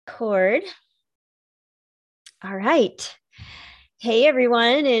record. All right. Hey,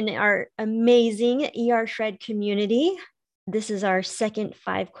 everyone in our amazing ER Shred community. This is our second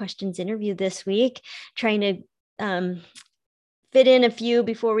 5 questions interview this week, trying to fit in a few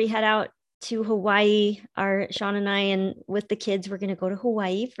before we head out to Hawaii. Sean and I, and with the kids, we're going to go to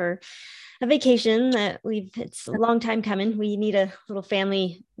Hawaii for a vacation it's a long time coming. We need a little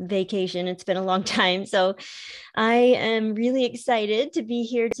family vacation. It's been a long time. So I am really excited to be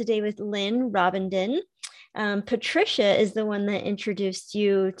here today with Lynn Robenden. Patricia is the one that introduced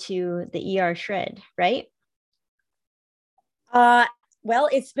you to the ER Shred, right? Well,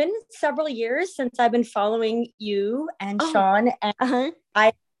 it's been several years since I've been following you and Sean, and I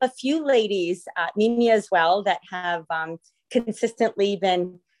have a few ladies, Mimi as well, that have consistently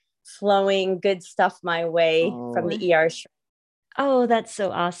been flowing good stuff my way from the ER Shred. Oh, that's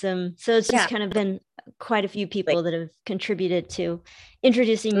so awesome. So it's just kind of been quite a few people that have contributed to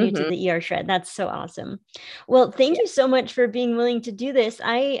introducing you to the ER Shred. That's so awesome. Well, thank you so much for being willing to do this.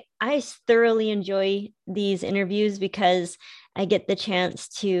 I thoroughly enjoy these interviews because I get the chance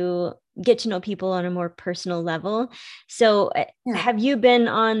to get to know people on a more personal level. So have you been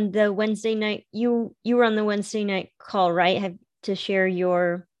on the Wednesday night? You were on the Wednesday night call, right? To share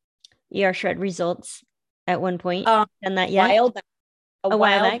your ER Shred results at one point. Done that yet? A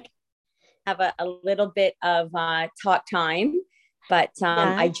while back. Have a little bit of talk time, but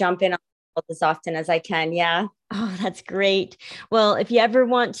I jump in as often as I can. Yeah. Oh, that's great. Well, if you ever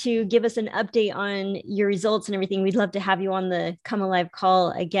want to give us an update on your results and everything, we'd love to have you on the Come Alive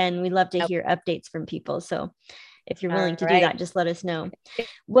call again. We'd love to hear updates from people. So if you're willing to do that, just let us know.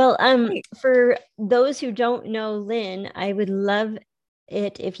 Well, for those who don't know Lynn, I would love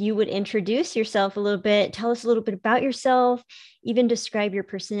it if you would introduce yourself a little bit, tell us a little bit about yourself, even describe your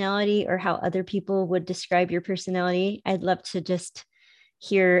personality or how other people would describe your personality. I'd love to just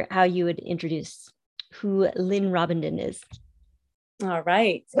hear how you would introduce who Lynn Robenden is. All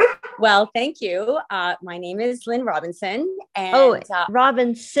right. Well, thank you. My name is Lynn Robinson. And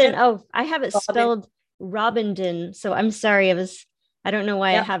Robinson. I have it spelled Robenden. So I'm sorry. I don't know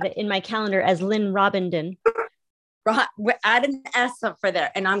why I have it in my calendar as Lynn Robenden. Add an S up for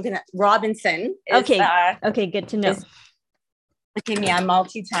there, and I'm gonna Robinson. Okay, good to know. Look at me, I'm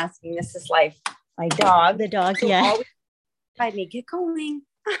multitasking. This is life. My dog, the dog, Let me get going.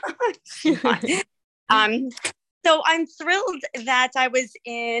 So I'm thrilled that I was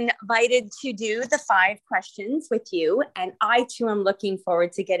invited to do the 5 questions with you, and I too am looking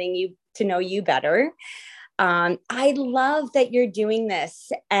forward to getting to know you better. I love that you're doing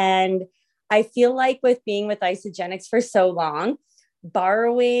this, and I feel like with being with Isagenix for so long,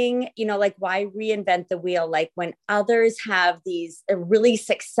 borrowing, like why reinvent the wheel? Like when others have these really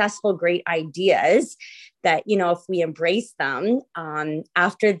successful, great ideas that, if we embrace them,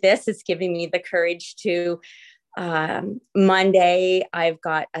 after this, it's giving me the courage to, Monday, I've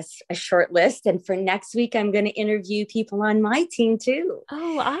got a short list. And for next week, I'm going to interview people on my team too.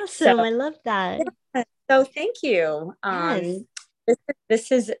 Oh, awesome. I love that. Yeah, so thank you. Yes.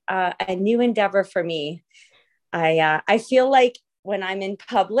 This is a new endeavor for me. I feel like when I'm in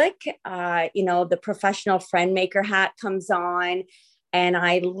public, the professional friend maker hat comes on, and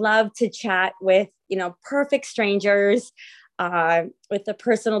I love to chat with, perfect strangers. With the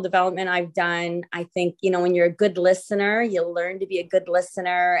personal development I've done, I think, when you're a good listener, you'll learn to be a good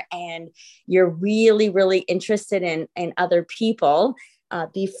listener, and you're really, really interested in other people.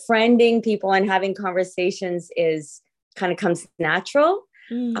 Befriending people and having conversations kind of comes natural,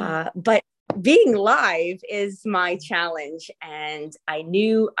 but being live is my challenge, and I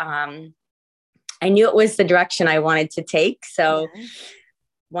knew it was the direction I wanted to take. So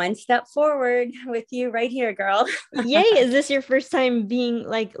one step forward with you right here, girl. Yay. Is this your first time being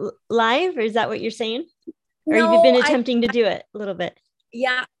like live, or is that what you're saying? Or you've been attempting to do it a little bit?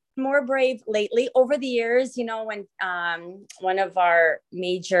 Yeah, more brave lately. Over the years, when one of our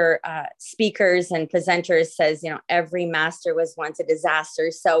major speakers and presenters says, every master was once a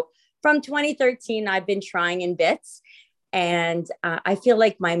disaster. So from 2013, I've been trying in bits, and I feel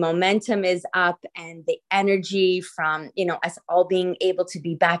like my momentum is up, and the energy from, us all being able to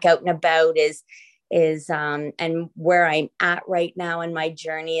be back out and about is and where I'm at right now in my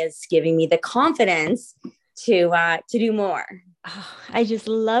journey is giving me the confidence to do more. Oh, I just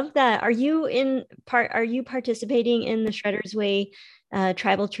love that. Are you participating in the Shredder's Way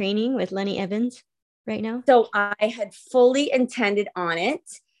tribal training with Lenny Evans right now? So I had fully intended on it,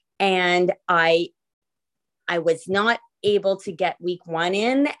 and I was not able to get week 1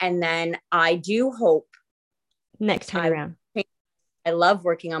 in, and then I do hope next time around. I love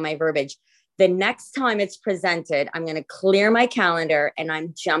working on my verbiage. The next time it's presented, I'm going to clear my calendar and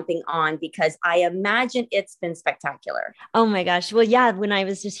I'm jumping on because I imagine it's been spectacular. Oh my gosh. Well, yeah, when I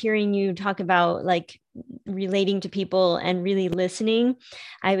was just hearing you talk about like relating to people and really listening,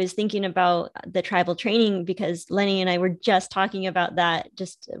 I was thinking about the tribal training because Lenny and I were just talking about that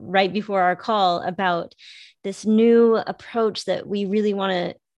just right before our call about this new approach that we really want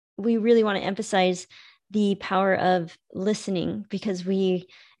to emphasize the power of listening because I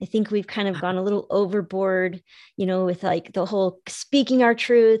think we've kind of gone a little overboard, with like the whole speaking our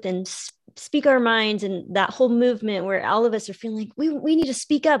truth and speak our minds and that whole movement where all of us are feeling like we need to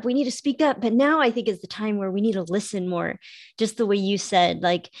speak up, we need to speak up. But now I think is the time where we need to listen more, just the way you said,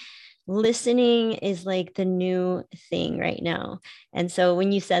 like listening is like the new thing right now. And so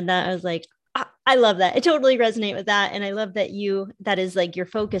when you said that, I was like, I love that. I totally resonate with that. And I love that is like your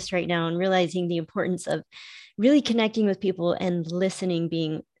focus right now and realizing the importance of really connecting with people and listening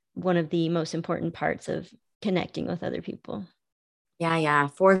being one of the most important parts of connecting with other people. Yeah,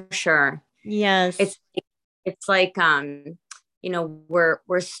 for sure. Yes. It's like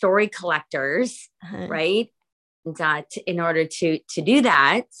we're story collectors, Uh-huh. right? And in order to do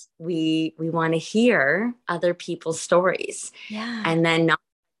that, we want to hear other people's stories Yeah. and then not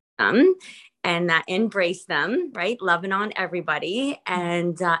them and embrace them, right? Loving on everybody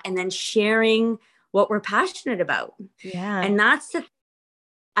and then sharing what we're passionate about. Yeah. And that's the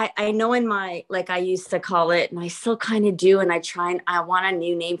I know in my, like I used to call it, and I still kind of do, and I want a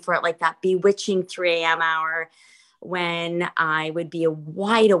new name for it, like that bewitching 3 a.m. hour when I would be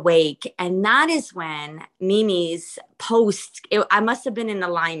wide awake. And that is when Mimi's post, I must have been in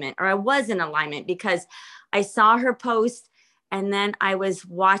alignment, or I was in alignment because I saw her post and then I was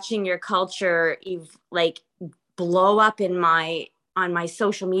watching your culture like blow up on my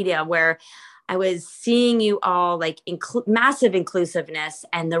social media where I was seeing you all like massive inclusiveness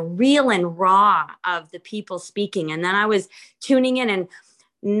and the real and raw of the people speaking. And then I was tuning in, and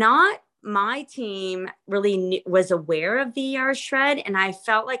not my team really was aware of the ER shred. And I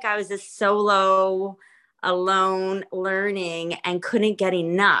felt like I was a solo, alone learning and couldn't get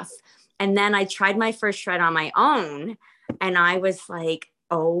enough. And then I tried my first shred on my own and I was like,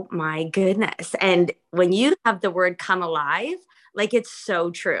 oh my goodness. And when you have the word come alive, like it's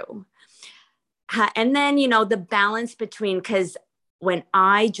so true. And then, the balance between, because when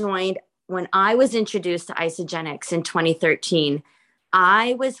when I was introduced to Isagenix in 2013,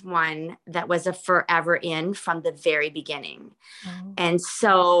 I was one that was a forever in from the very beginning. Oh. And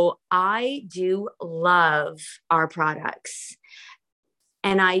so I do love our products.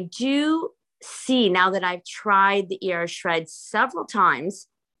 And I do see now that I've tried the ER shred several times,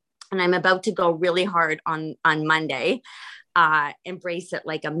 and I'm about to go really hard on Monday, embrace it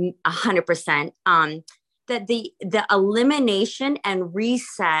like 100%. That the elimination and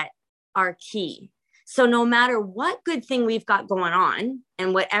reset are key. So no matter what good thing we've got going on,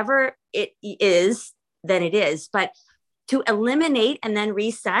 and whatever it is, then it is. But to eliminate and then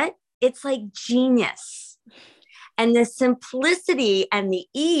reset, it's like genius. And the simplicity and the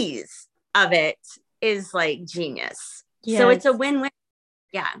ease of it is like genius. So it's a Yes. win-win.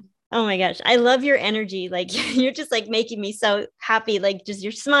 Yeah. Oh my gosh. I love your energy. Like you're just like making me so happy. Like just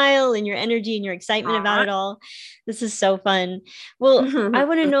your smile and your energy and your excitement about it all. This is so fun. Well, I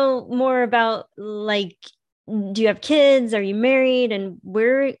want to know more about like, do you have kids? Are you married? And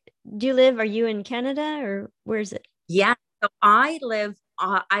where do you live? Are you in Canada or where is it? Yeah. So I love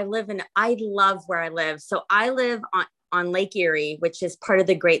where I live. So I live on Lake Erie, which is part of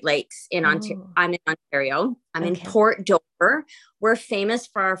the Great Lakes in Ontario. Oh, I'm in Ontario. I'm in okay. Port Dover. We're famous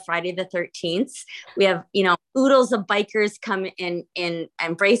for our Friday the 13th. We have, oodles of bikers come in and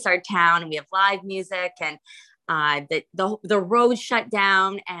embrace our town, and we have live music, and the road shut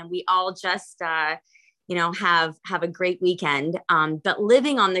down, and we all just have a great weekend. But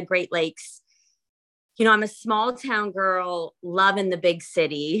living on the Great Lakes, I'm a small town girl, loving the big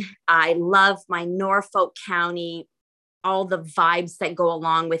city. I love my Norfolk County, all the vibes that go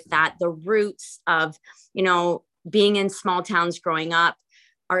along with that, the roots of, being in small towns growing up,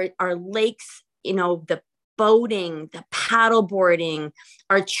 our lakes, the boating, the paddle boarding,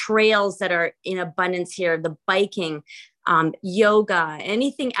 our trails that are in abundance here, the biking, yoga,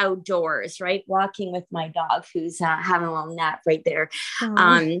 anything outdoors, right? Walking with my dog who's having a little nap right there. Oh,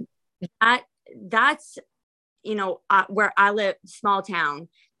 Um, that that's where I live, small town,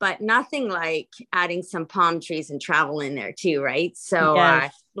 but nothing like adding some palm trees and travel in there too, right? So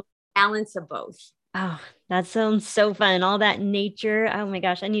yes. balance of both. Oh, that sounds so fun. All that nature. Oh my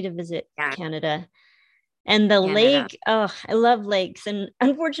gosh, I need to visit Yeah, Canada. And the Canada. lake, oh, I love lakes. And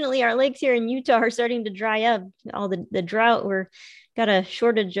unfortunately, our lakes here in Utah are starting to dry up. All the drought we're got a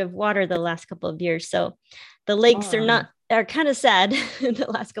shortage of water the last couple of years. So the lakes are kind of sad in the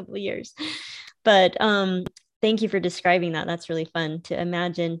last couple of years. But thank you for describing that. That's really fun to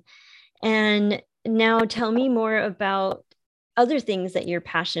imagine. And now tell me more about other things that you're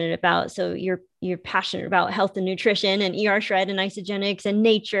passionate about. So you're passionate about health and nutrition and ER shred and Isagenix and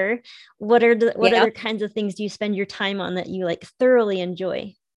nature. What other kinds of things do you spend your time on that you like thoroughly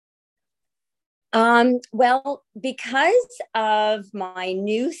enjoy? Well, because of my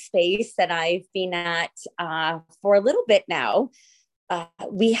new space that I've been at for a little bit now,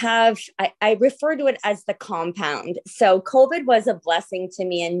 I refer to it as the compound. So COVID was a blessing to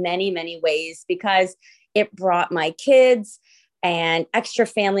me in many, many ways because it brought my kids and extra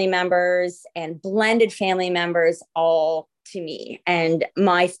family members and blended family members all to me. And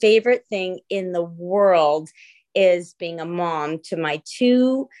my favorite thing in the world is being a mom to my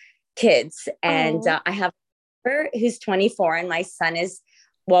two kids. And I have her who's 24 and my son is,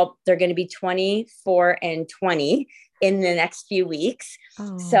 well, they're going to be 24 and 20 in the next few weeks.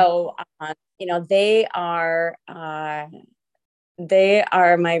 So, they are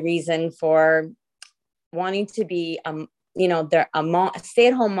my reason for wanting to be, they're a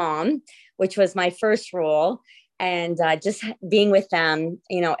stay-at-home mom, which was my first role. And just being with them,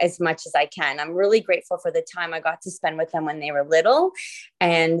 as much as I can. I'm really grateful for the time I got to spend with them when they were little.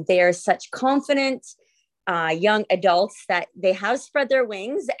 And they are such confident young adults that they have spread their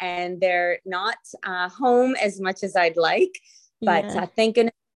wings and they're not home as much as I'd like. But thank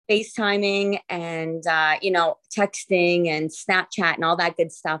goodness FaceTiming and, texting and Snapchat and all that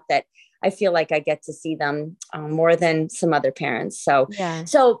good stuff that I feel like I get to see them more than some other parents. So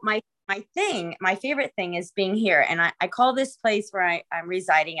my favorite thing is being here. And I call this place where I'm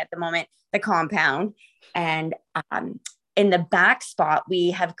residing at the moment, the compound. And in the back spot,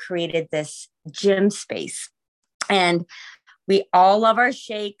 we have created this gym space. And we all love our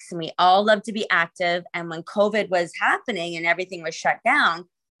shakes and we all love to be active. And when COVID was happening and everything was shut down,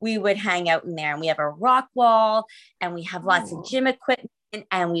 we would hang out in there and we have a rock wall and we have lots of gym equipment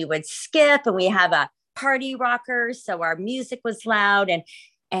and we would skip and we have a party rocker. So our music was loud.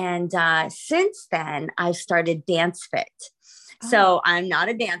 And since then, I've started Dance Fit. So I'm not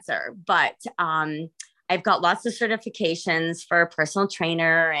a dancer, but I've got lots of certifications for personal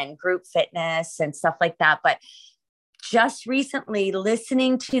trainer and group fitness and stuff like that. But just recently,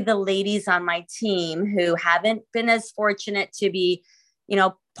 listening to the ladies on my team who haven't been as fortunate to be,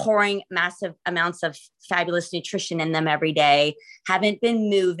 pouring massive amounts of fabulous nutrition in them every day, haven't been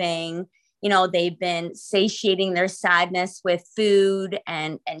moving, they've been satiating their sadness with food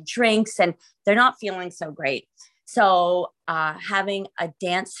and drinks, and they're not feeling so great. So having a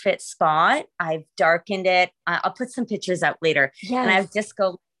Dance Fit spot, I've darkened it. I'll put some pictures out later. Yes. And I've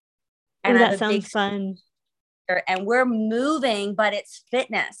disco. And that sounds fun. And we're moving, but it's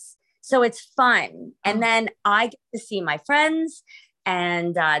fitness. So it's fun. And then I get to see my friends.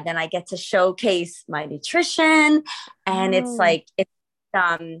 And then I get to showcase my nutrition. And it's like,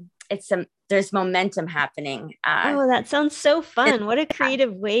 there's momentum happening. That sounds so fun. What a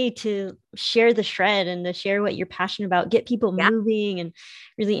creative way to share the shred and to share what you're passionate about, get people moving and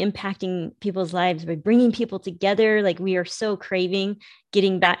really impacting people's lives by bringing people together. Like we are so craving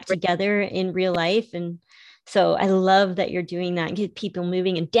getting back together in real life. And so I love that you're doing that and get people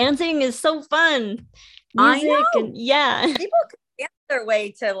moving, and dancing is so fun. Music and people can dance their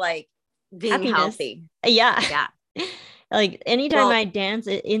way to like being healthy. Yeah. Like anytime I dance,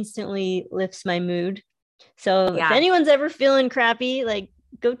 it instantly lifts my mood. So if anyone's ever feeling crappy, like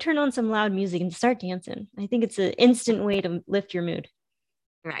go turn on some loud music and start dancing. I think it's an instant way to lift your mood.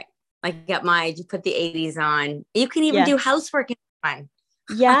 Right. Like you put the 80s on. You can even do housework in time.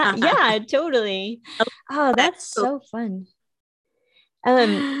 Yeah, totally. Oh, that's so fun.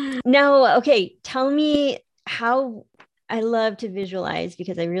 Now, okay, tell me how. I love to visualize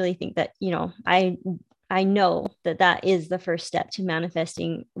because I really think that, I know that is the first step to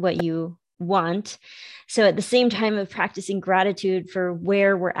manifesting what you want. So at the same time of practicing gratitude for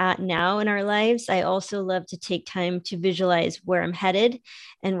where we're at now in our lives, I also love to take time to visualize where I'm headed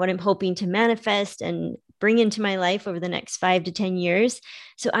and what I'm hoping to manifest and bring into my life over the next 5 to 10 years.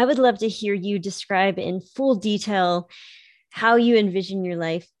 So I would love to hear you describe in full detail how you envision your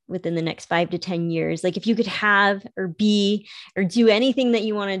life within the next 5 to 10 years. Like if you could have or be or do anything that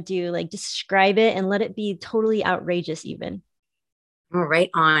you want to do, like describe it and let it be totally outrageous even. Right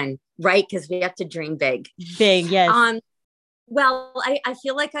on. Right. Because we have to dream big. Big, yes. Well, I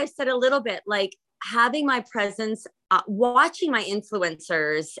feel like I said a little bit, like having my presence, watching my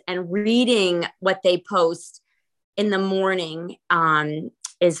influencers and reading what they post in the morning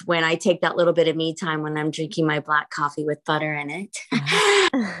is when I take that little bit of me time when I'm drinking my black coffee with butter in it.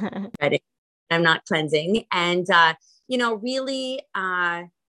 But I'm not cleansing. And, really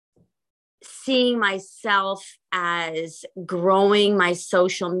seeing myself as growing my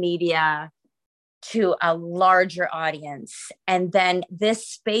social media to a larger audience. And then this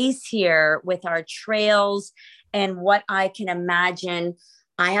space here with our trails and what I can imagine.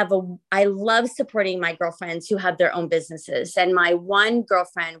 I love supporting my girlfriends who have their own businesses. And my one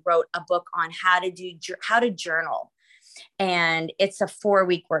girlfriend wrote a book on how to journal. And it's a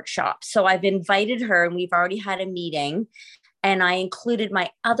 4-week workshop. So I've invited her and we've already had a meeting. And I included my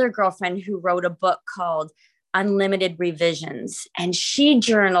other girlfriend who wrote a book called Unlimited Revisions. And she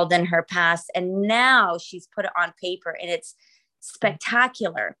journaled in her past. And now she's put it on paper and it's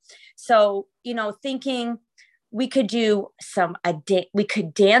spectacular. So, thinking we could do we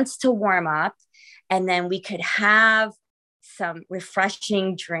could dance to warm up, and then we could have some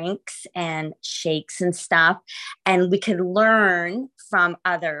refreshing drinks and shakes and stuff. And we could learn from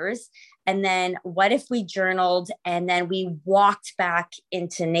others. And then what if we journaled and then we walked back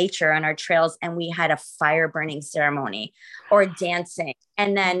into nature on our trails and we had a fire burning ceremony or dancing.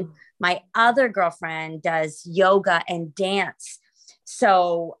 And then my other girlfriend does yoga and dance.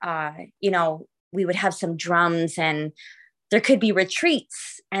 So, we would have some drums, and there could be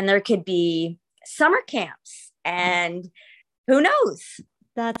retreats, and there could be summer camps, and who knows?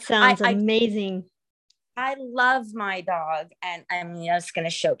 That sounds amazing. I love my dog, and I'm just going to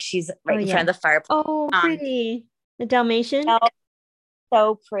show. She's right in front of the fireplace. Oh, pretty. The Dalmatian?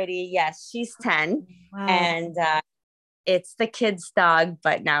 So pretty. Yes, she's 10. Wow. And it's the kid's dog,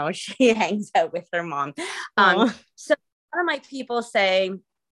 but now she hangs out with her mom. So a lot of my people say,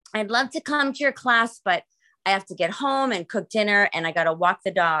 I'd love to come to your class, but I have to get home and cook dinner and I got to walk the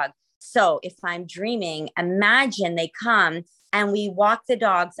dog. So if I'm dreaming, imagine they come and we walk the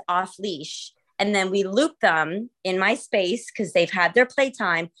dogs off leash and then we loop them in my space because they've had their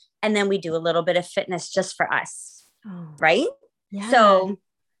playtime. And then we do a little bit of fitness just for us. Right? Yeah. So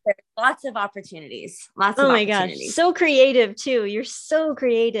there's lots of opportunities. Oh my gosh. So creative too. You're so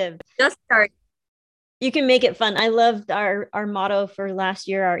creative. Just start. You can make it fun. I loved our motto for last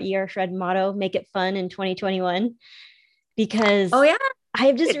year, our ER Shred motto, make it fun in 2021, because I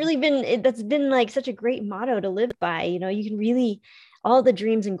have just really that's been like such a great motto to live by. You can really, all the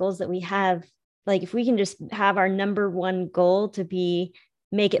dreams and goals that we have, like if we can just have our number one goal to be,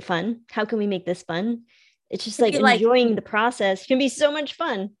 make it fun. How can we make this fun? It's just like enjoying the process can be so much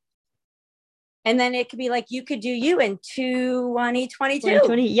fun. And then it could be like, you could do you in 2022.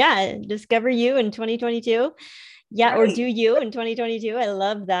 2020, yeah. Discover you in 2022. Yeah. Right. Or do you in 2022. I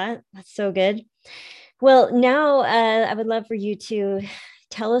love that. That's so good. Well, now I would love for you to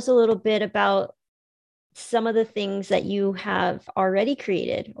tell us a little bit about some of the things that you have already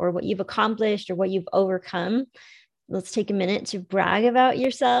created or what you've accomplished or what you've overcome. Let's take a minute to brag about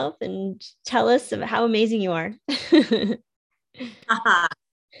yourself and tell us about how amazing you are.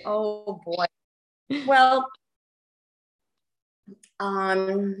 Oh boy. Well,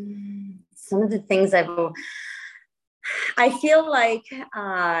 some of the things I feel like,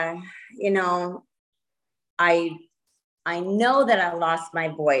 I know that I lost my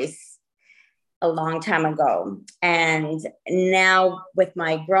voice a long time ago. And now with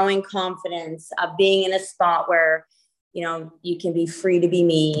my growing confidence of being in a spot where, you can be free to be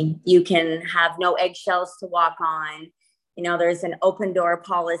me, you can have no eggshells to walk on. There's an open door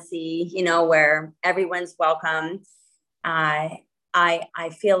policy, where everyone's welcome. I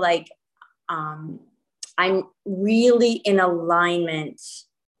feel like I'm really in alignment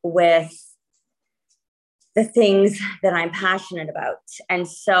with the things that I'm passionate about. And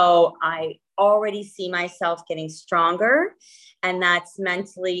so I already see myself getting stronger, and that's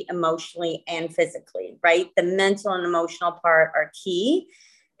mentally, emotionally, and physically, right? The mental and emotional part are key.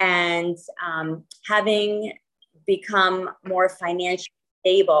 And having become more financially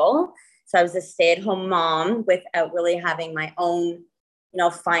stable. So I was a stay-at-home mom without really having my own,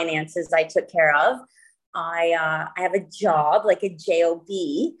 finances I took care of. I have a job, like a job.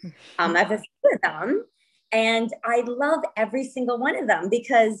 I have a few of them. And I love every single one of them,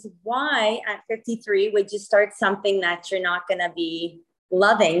 because why at 53 would you start something that you're not going to be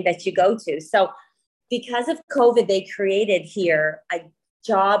loving that you go to? So because of COVID, they created here a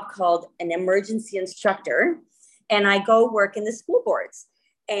job called an emergency instructor. And I go work in the school boards,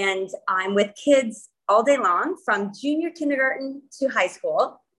 and I'm with kids all day long from junior kindergarten to high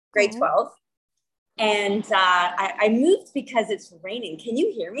school, grade 12. And I moved because it's raining. Can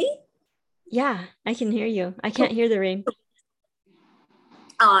you hear me? Yeah, I can hear you. I can't hear the rain.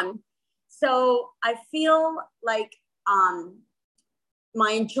 So I feel like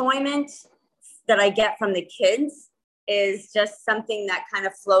my enjoyment that I get from the kids is just something that kind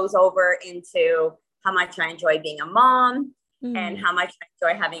of flows over into how much I enjoy being a mom and how much I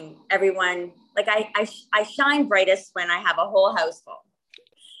enjoy having everyone. Like I shine brightest when I have a whole house full,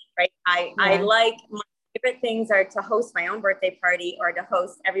 right? I like, my favorite things are to host my own birthday party or to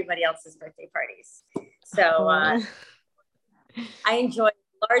host everybody else's birthday parties. So I enjoy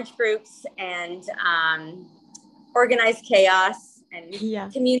large groups and organized chaos and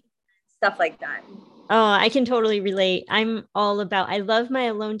community stuff like that. Oh, I can totally relate. I love my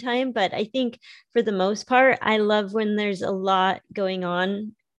alone time, but I think for the most part, I love when there's a lot going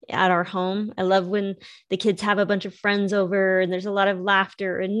on at our home. I love when the kids have a bunch of friends over and there's a lot of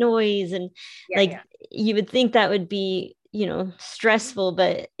laughter and noise. And you would think that would be, stressful,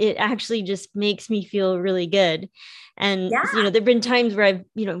 but it actually just makes me feel really good. And, there've been times where I've,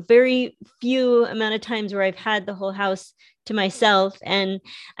 very few amount of times where I've had the whole house to myself and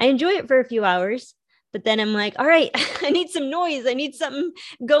I enjoy it for a few hours. But then I'm like, all right, I need some noise. I need something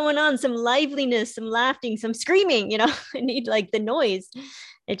going on, some liveliness, some laughing, some screaming, I need like the noise.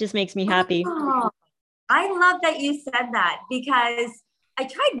 It just makes me happy. Oh, I love that you said that because I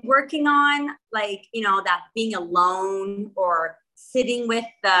tried working on that being alone or sitting with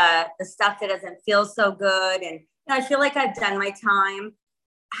the stuff that doesn't feel so good. And I feel like I've done my time.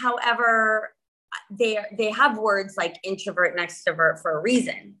 However, they have words like introvert and extrovert for a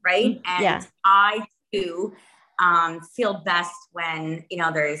reason, right? And I too feel best when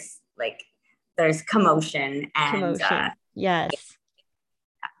there's commotion and yes.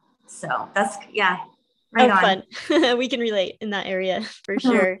 So that's fun. We can relate in that area for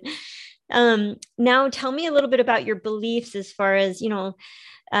sure. Now tell me a little bit about your beliefs as far as the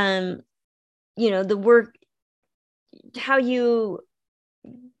work, how your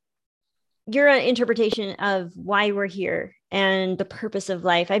interpretation of why we're here and the purpose of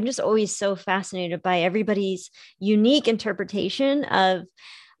life. I'm just always so fascinated by everybody's unique interpretation of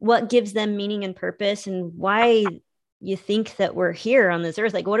what gives them meaning and purpose and why you think that we're here on this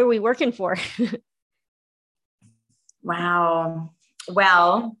earth. Like, what are we working for? Wow.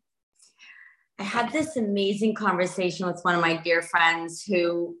 Well, I had this amazing conversation with one of my dear friends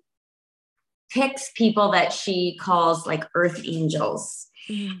who picks people that she calls like earth angels.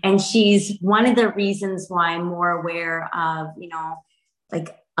 And she's one of the reasons why I'm more aware of,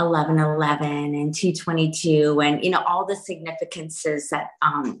 like 11/11 and 2/22 and, all the significances that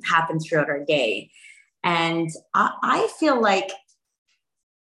happen throughout our day. And I feel like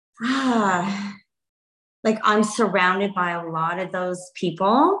I'm surrounded by a lot of those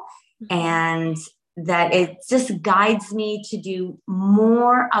people and that it just guides me to do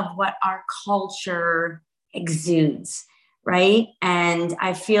more of what our culture exudes. Right. And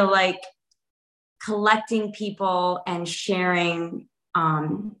I feel like collecting people and sharing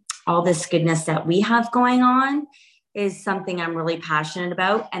all this goodness that we have going on is something I'm really passionate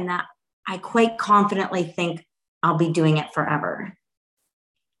about and that I quite confidently think I'll be doing it forever.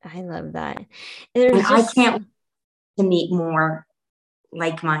 I love that. I can't wait to meet more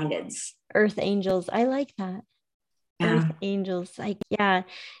like-mindeds. Earth angels. I like that. Yeah. Earth angels.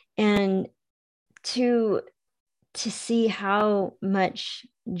 And to see how much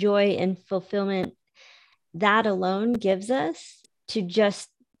joy and fulfillment that alone gives us to just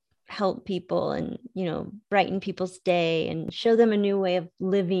help people and, brighten people's day and show them a new way of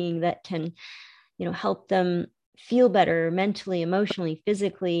living that can, help them feel better mentally, emotionally,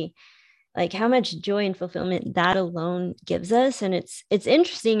 physically, like how much joy and fulfillment that alone gives us. And it's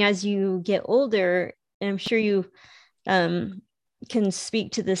interesting as you get older, and I'm sure you can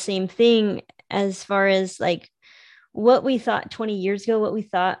speak to the same thing as far as like what we thought 20 years ago,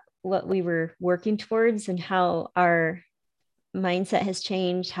 what we were working towards and how our mindset has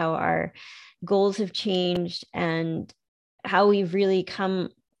changed, how our goals have changed, and how we've really come.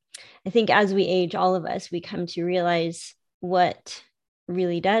 I think as we age, all of us, we come to realize what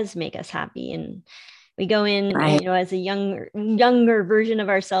really does make us happy. And we go in, as a younger version of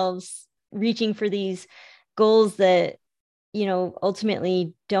ourselves, reaching for these goals that,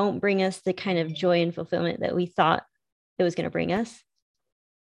 ultimately don't bring us the kind of joy and fulfillment that we thought it was going to bring us.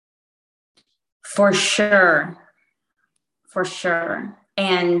 For sure.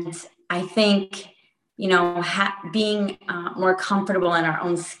 And I think, being more comfortable in our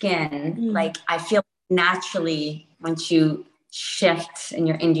own skin, like I feel naturally once you shift and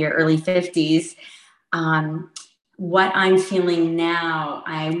you're into your early 50s, what I'm feeling now,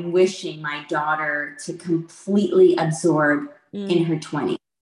 I'm wishing my daughter to completely absorb in her 20s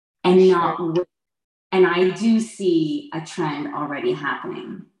and and I do see a trend already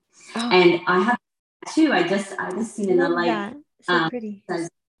happening. And I have too. I just seen in the So pretty. Says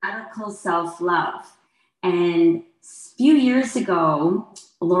radical self-love. And a few years ago,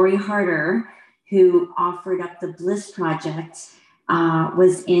 Lori Harder, who offered up the Bliss Project,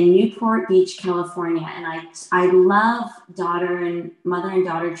 was in Newport Beach, California. And I love mother and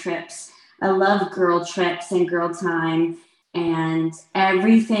daughter trips. I love girl trips and girl time and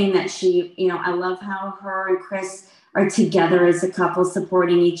everything that I love how her and Chris are together as a couple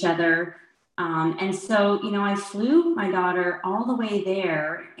supporting each other. And so, I flew my daughter all the way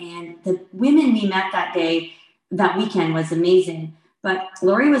there, and the women we met that weekend was amazing. But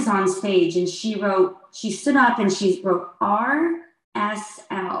Lori was on stage and she stood up and she wrote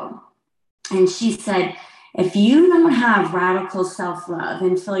RSL. And she said, if you don't have radical self-love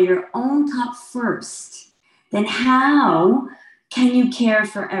and fill your own cup first, then how can you care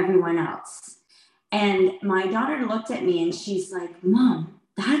for everyone else? And my daughter looked at me and she's like, Mom,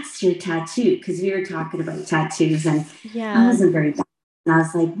 that's your tattoo. Because we were talking about tattoos and I wasn't very bad. And I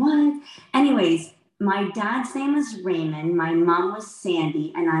was like, what? Anyways, my dad's name was Raymond. My mom was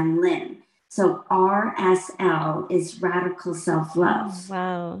Sandy and I'm Lynn. So RSL is radical self-love. Oh,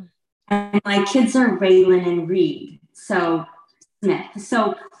 wow. And my kids are Raylan and Reed. So Smith.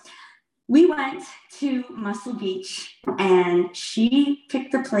 So we went to Muscle Beach and she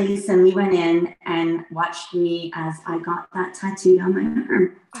picked the place and we went in and watched me as I got that tattooed on my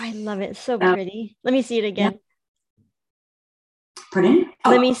arm. I love it. So pretty. Let me see it again. Yeah. Pardon?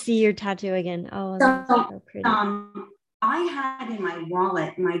 Let me see your tattoo again. Oh, that's so pretty. I had in my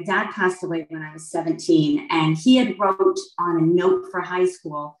wallet, my dad passed away when I was 17 and he had wrote on a note for high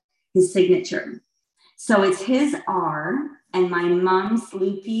school his signature. So it's his R and my mom's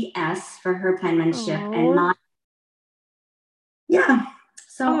Loopy S for her penmanship. Aww. And my, yeah.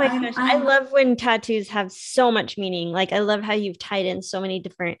 So oh my gosh, I love when tattoos have so much meaning. Like, I love how you've tied in so many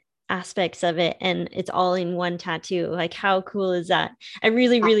different aspects of it and it's all in one tattoo. Like, how cool is that? I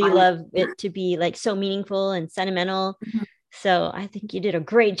really, really love it to be like so meaningful and sentimental. Mm-hmm. So I think you did a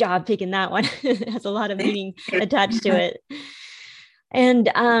great job picking that one. It has a lot of meaning attached to it.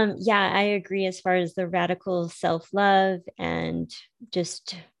 And yeah, I agree as far as the radical self-love and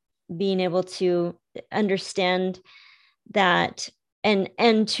just being able to understand that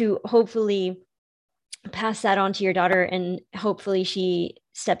and to hopefully pass that on to your daughter, and hopefully she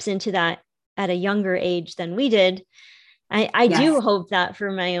steps into that at a younger age than we did. I yes. do hope that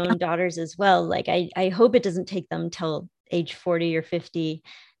for my own daughters as well. Like I hope it doesn't take them till age 40 or 50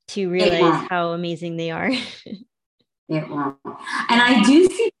 to realize how amazing they are. It won't. And I do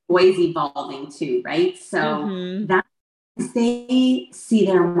see boys evolving too, right? So that they see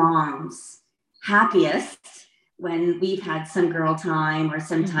their moms happiest when we've had some girl time or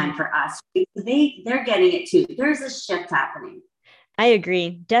some time for us. They're getting it too. There's a shift happening. I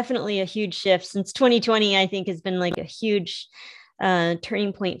agree. Definitely a huge shift since 2020, I think has been like a huge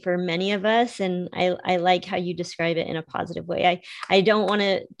turning point for many of us. And I like how you describe it in a positive way. I don't want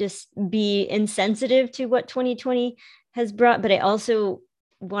to just be insensitive to what 2020 has brought, but I also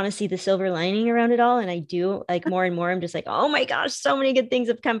want to see the silver lining around it all. And I do, like, more and more, I'm just like, oh my gosh, so many good things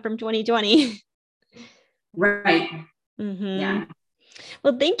have come from 2020. Right. Yeah.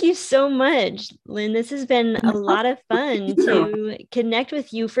 Well, thank you so much, Lynn. This has been a lot of fun to connect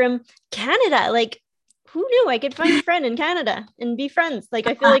with you from Canada. Like, who knew I could find a friend in Canada and be friends? Like,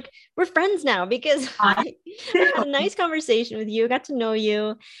 I feel like we're friends now because I had a nice conversation with you, got to know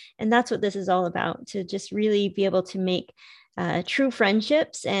you. And that's what this is all about, to just really be able to make true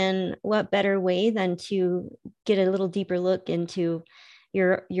friendships. And what better way than to get a little deeper look into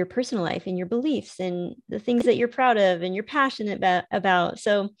your personal life and your beliefs and the things that you're proud of and you're passionate about.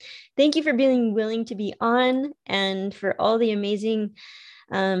 So thank you for being willing to be on, and for all the amazing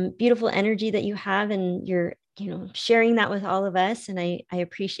beautiful energy that you have, and you're sharing that with all of us, and I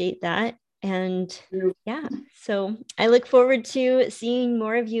appreciate that. And yeah, so I look forward to seeing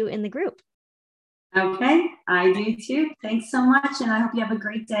more of you in the group. Okay, I do too. Thanks so much, and I hope you have a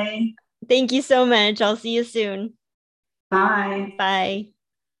great day. Thank you so much. I'll see you soon. Bye. Bye.